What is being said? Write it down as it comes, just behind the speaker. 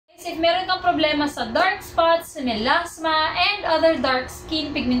if meron kang problema sa dark spots, melasma, and other dark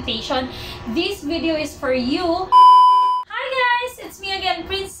skin pigmentation, this video is for you. Hi guys! It's me again,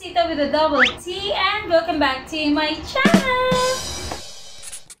 Princessitta with a double T, and welcome back to my channel!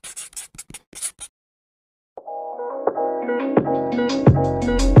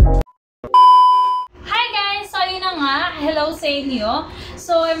 Hi guys! So yun na nga, hello sa inyo.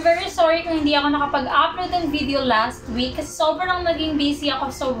 So I'm very sorry kung hindi ako nakapag-upload ng video last week kasi sobrang naging busy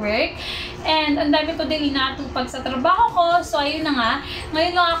ako sa work. And ang dami ko din inatupag sa trabaho ko. So ayun na nga,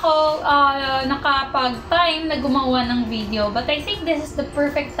 ngayon lang ako nakapag-time na gumawa ng video. But I think this is the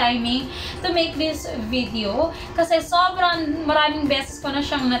perfect timing to make this video. Kasi sobrang maraming beses ko na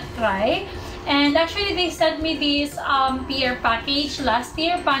siyang na-try. And actually, they sent me this PR package last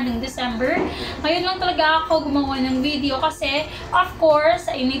year pa ng December. Ngayon lang talaga ako gumawa ng video kasi, of course,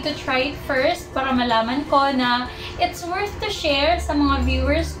 I need to try it first para malaman ko na it's worth to share sa mga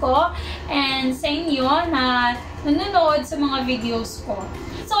viewers ko and sa inyo na nanonood sa mga videos ko.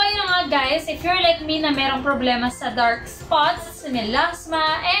 So, ayun nga guys, if you're like me na merong problema sa dark spots,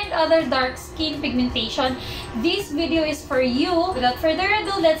 melasma, and other dark skin pigmentation, this video is for you. Without further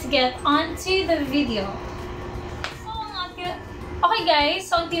ado, let's get on to the video. Okay guys,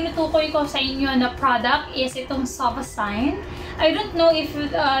 so ang tinutukoy ko sa inyo na product is itong SAUVASINE. I don't know if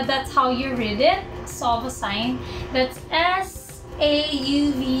that's how you read it, SAUVASINE. That's S-A-U-V-I-N,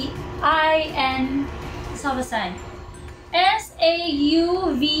 SAUVASINE. S-A-U-V-A-S-I-N-E.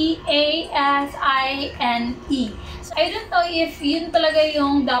 So, I don't know if yun talaga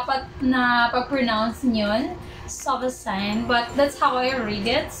yung dapat na pag-pronounce nyon, SAUVASINE, but that's how I read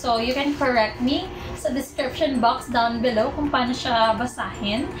it. So, you can correct me sa description box down below kung paano siya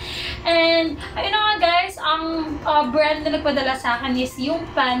basahin. And, ayun na nga guys, ang brand na nagpadala sa akin is yung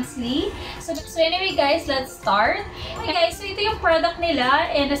PANSLY. So anyway guys, let's start. Okay guys, so ito yung product nila.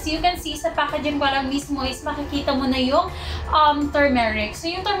 And as you can see, sa packaging pa lang mismo is makikita mo na yung turmeric. So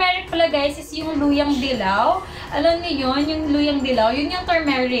yung turmeric pala guys is yung luyang dilaw. Alam niyo yun, yung luyang dilaw, yun yung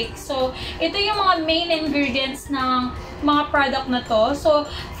turmeric. So ito yung mga main ingredients ng mga product na to. So,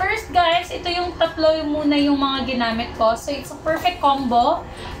 first guys, ito yung tatlo muna yung mga ginamit ko. So, it's a perfect combo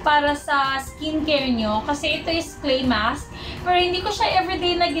para sa skincare nyo. Kasi ito is clay mask. Pero hindi ko siya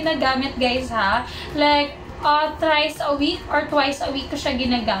everyday na ginagamit guys ha. Like, thrice a week or twice a week ko siya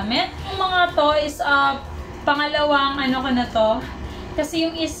ginagamit. Yung mga to is pangalawang ano ko na to. Kasi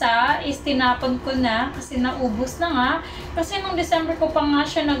yung isa is tinapon ko na kasi naubos na nga. Kasi nung December ko pa nga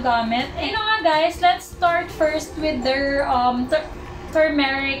siya nagamit. Ayun nga guys, let's start first with their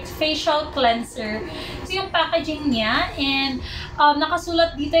turmeric facial cleanser. So yung packaging niya and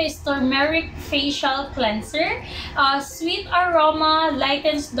nakasulat dito is turmeric facial cleanser. Sweet aroma,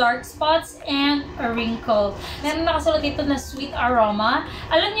 lightens dark spots and a wrinkle. Meron nakasulat dito na sweet aroma.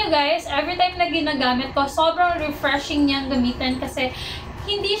 Alam nyo guys, every time na ginagamit ko, sobrang refreshing niyang gamitin kasi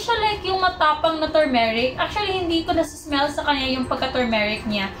hindi siya like yung matapang na turmeric. Actually, hindi ko nasa-smell sa kanya yung pagka-turmeric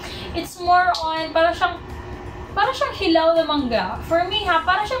niya. It's more on, parang siyang hilaw na mangga. For me ha,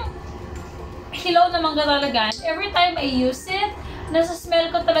 parang siyang hilaw na mangga talaga. Every time I use it,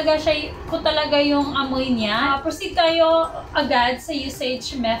 nasa-smell ko talaga yung amoy niya. Proceed tayo agad sa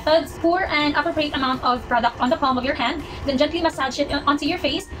usage methods. Pour an appropriate amount of product on the palm of your hand, then gently massage it onto your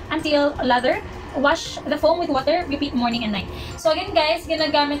face until lather. Wash the foam with water, repeat morning and night. So again guys,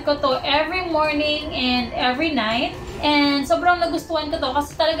 ginagamit ko to every morning and every night. And sobrang nagustuhan ko to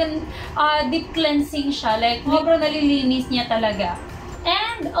kasi talagang deep cleansing siya. Like, sobrang nalilinis niya talaga.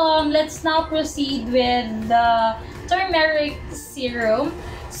 And let's now proceed with the turmeric serum.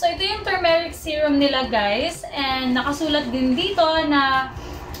 So ito yung turmeric serum nila guys. And nakasulat din dito na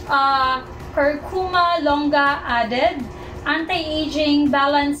curcuma longa added, anti-aging,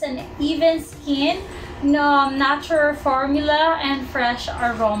 balance and even skin, natural formula, and fresh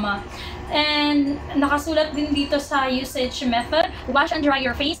aroma. And nakasulat din dito sa usage method. Wash and dry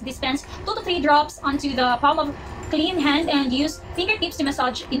your face. Dispense 2 to 3 drops onto the palm of clean hand and use fingertips to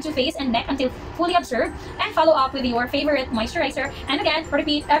massage into face and neck until fully absorbed. And follow up with your favorite moisturizer. And again,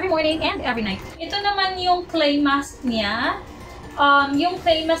 repeat every morning and every night. Ito naman yung clay mask niya. Yung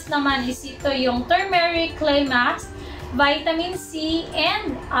clay mask naman is ito yung turmeric clay mask, vitamin C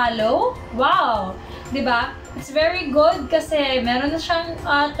and aloe. Wow! Diba? It's very good kasi meron na siyang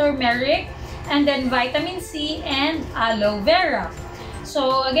turmeric and then vitamin C and aloe vera.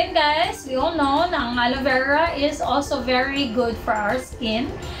 So again guys, we all know na ang aloe vera is also very good for our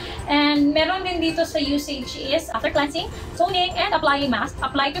skin. And meron din dito sa usage is after cleansing, toning, and applying mask,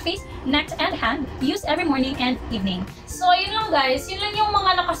 apply to face, neck, and hand. Use every morning and evening. So, yun lang guys. Yun lang yung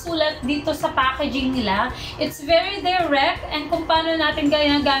mga nakasulat dito sa packaging nila. It's very direct, and kung paano natin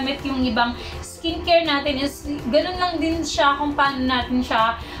ginagamit yung ibang skincare natin is ganun lang din siya kung paano natin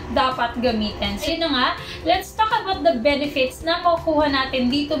siya dapat gamitin. So, yun na nga. Let's talk about the benefits na makukuha natin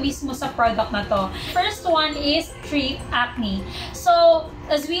dito mismo sa product na to. First one is treat acne. So,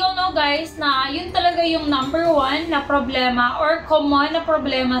 as we all know guys, na yun talaga yung number one na problema or common na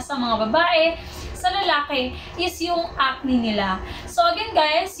problema sa mga babae, sa lalaki, is yung acne nila. So again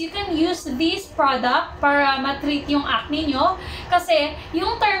guys, you can use this product para matreat yung acne nyo. Kasi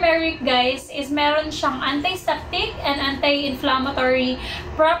yung turmeric guys is meron siyang antiseptic and anti-inflammatory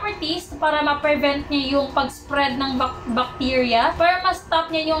properties para ma-prevent niya yung pag-spread ng bacteria, para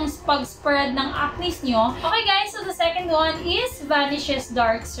ma-stop niya yung pag-spread ng acne nyo. Okay guys, so the second one is vanishes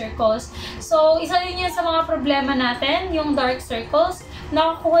dark circles. So isa din yan sa mga problema natin, yung dark circles.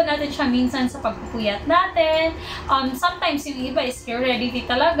 Nakukuha natin siya minsan sa pagpupuyat natin. Sometimes yung iba is heredity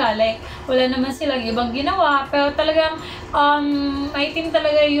talaga. Like, wala naman silang ibang ginawa. Pero talagang maitim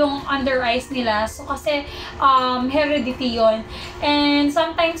talaga yung under eyes nila. So, kasi heredity yon. And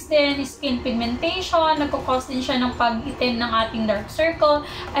sometimes din, skin pigmentation. Nagkukause din siya ng pag-itim ng ating dark circle.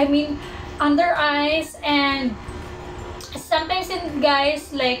 I mean, under eyes and sometimes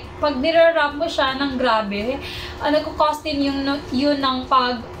guys, like, pag nirarap mo siya ng grabe, nagkukause din yun ng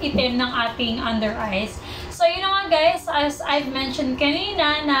pag-itim ng ating under eyes. So, yun nga guys, as I've mentioned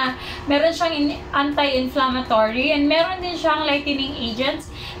kanina, na meron siyang anti-inflammatory and meron din siyang lightening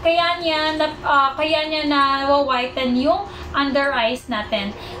agents. Kaya niya na-whiten yung under eyes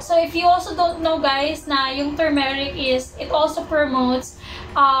natin. So, if you also don't know guys, na yung turmeric is, it also promotes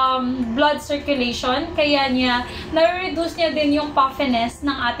blood circulation, kaya niya na-reduce niya din yung puffiness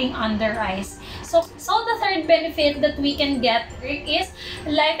ng ating under eyes. So the third benefit that we can get is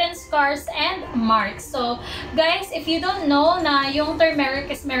lighten scars and marks. So guys, if you don't know na yung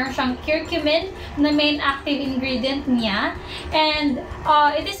turmeric is meron siyang curcumin na main active ingredient niya, and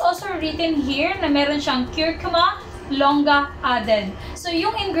it is also written here na meron siyang curcuma longa added. So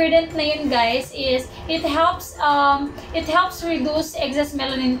yung ingredient na yun guys is it helps reduce excess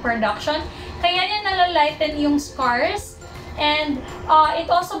melanin production. Kaya niya nalalighten yung scars, and it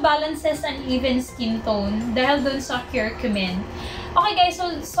also balances an even skin tone dahil dun sa curcumin. Okay guys,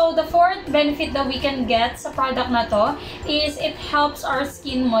 so the fourth benefit that we can get sa product na to is it helps our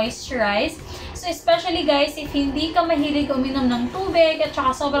skin moisturize. So, especially guys, if hindi ka mahilig uminom ng tubig at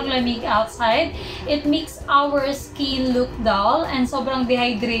saka sobrang lamig outside, it makes our skin look dull and sobrang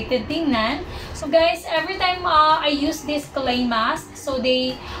dehydrated tingnan. So guys, every time I use this clay mask, so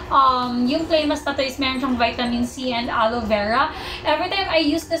yung clay mask na to is meron siyang vitamin C and aloe vera. Every time I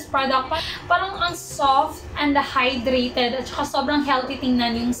use this product, parang ang soft and hydrated at saka sobrang healthy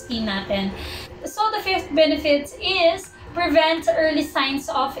tingnan yung skin natin. So the fifth benefit is prevents early signs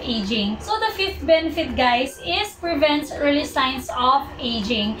of aging. So, the fifth benefit, guys, is prevents early signs of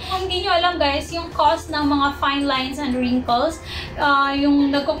aging. Kung hindi nyo alam, guys, yung cause ng mga fine lines and wrinkles,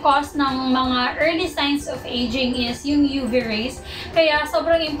 yung nagko-cause ng mga early signs of aging is yung UV rays. Kaya,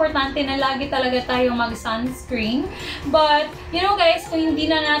 sobrang importante na lagi talaga tayo mag-sunscreen. But, you know, guys, kung hindi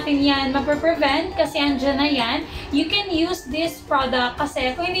na natin yan mapaprevent, kasi andyan na yan, you can use this product.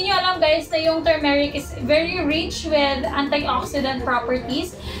 Kasi, kung hindi nyo alam, guys, na yung turmeric is very rich with antioxidant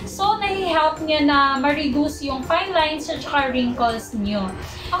properties. So, nahi-help niya na ma-reduce yung fine lines at saka wrinkles nyo.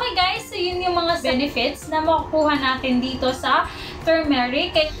 Okay guys, so yun yung mga benefits na makukuha natin dito sa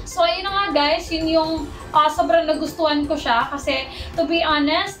turmeric. So, ayun na nga guys, yun yung sobrang nagustuhan ko siya kasi to be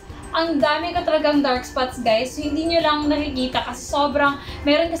honest, ang dami ko talagang dark spots guys. So, hindi nyo lang nakikita kasi sobrang,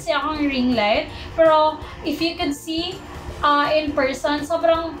 meron kasi akong ring light. Pero, if you could see, in person,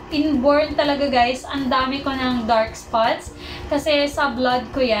 sobrang inborn talaga guys. Ang dami ko ng dark spots kasi sa blood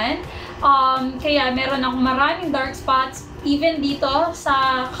ko yan. Kaya meron akong maraming dark spots. Even dito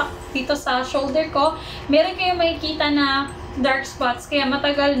sa shoulder ko, meron kayo makikita na dark spots. Kaya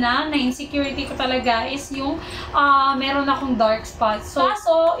matagal na insecurity ko talaga is yung meron akong dark spots.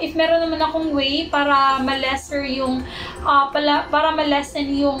 So if meron naman akong way para ma-lesser yung para ma-lessen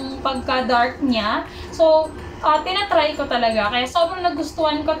yung pagka-dark niya, so tinatry ko talaga. Kaya sobrang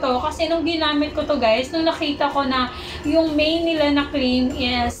nagustuhan ko to kasi nung ginamit ko to guys, nung nakita ko na yung main nila na cream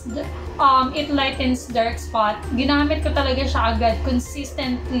is it lightens dark spot. Ginamit ko talaga siya agad,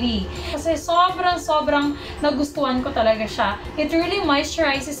 consistently. Kasi sobrang nagustuhan ko talaga siya. It really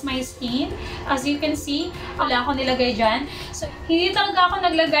moisturizes my skin. As you can see, wala ako nilagay dyan. So, hindi talaga ako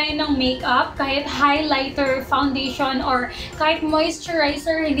naglagay ng makeup, kahit highlighter, foundation, or kahit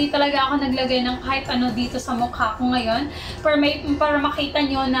moisturizer, hindi talaga ako naglagay ng kahit ano dito sa mukha ko ngayon. Para makita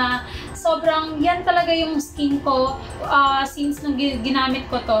nyo na sobrang yan talaga yung skin ko since nung ginamit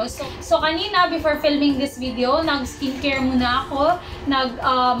ko to. So kanina, before filming this video, nag-skincare muna ako,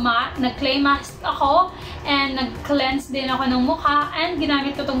 nag-clay mask ako, and nag-cleanse din ako ng mukha, and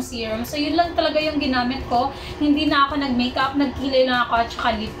ginamit ko tong serum. So yun lang talaga yung ginamit ko. Hindi na ako nag-makeup, nagkilay lang ako at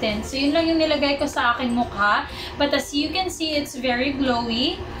saka lip tint. So yun lang yung nilagay ko sa aking mukha. But as you can see, it's very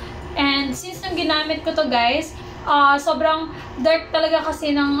glowy. And since nung ginamit ko to, guys, sobrang dark talaga kasi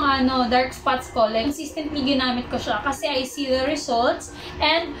ng dark spots ko. Like, consistently ginamit ko siya kasi I see the results,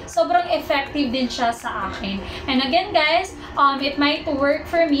 and sobrang effective din siya sa akin. And again, guys, it might work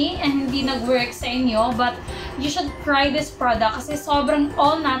for me and hindi nag-work sa inyo, but you should try this product kasi sobrang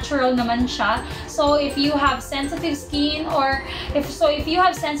all-natural naman siya. So if you have sensitive skin, or if you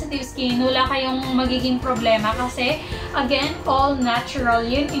have sensitive skin, wala kayong magiging problema kasi again, all-natural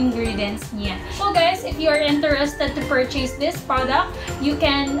yung ingredients niya. So guys, if you are interested to purchase this product, you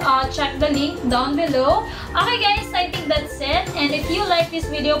can check the link down below. Okay guys, I think that's it. And if you like this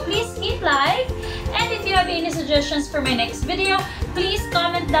video, please hit like. And if you have any suggestions for my next video, please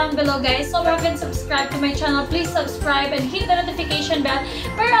comment down below, guys. So if you haven't subscribed to my channel, please subscribe and hit the notification bell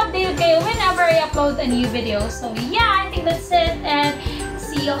para updated kayo whenever I upload a new video. So yeah, I think that's it, and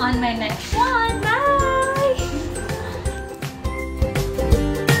see you on my next one. Bye!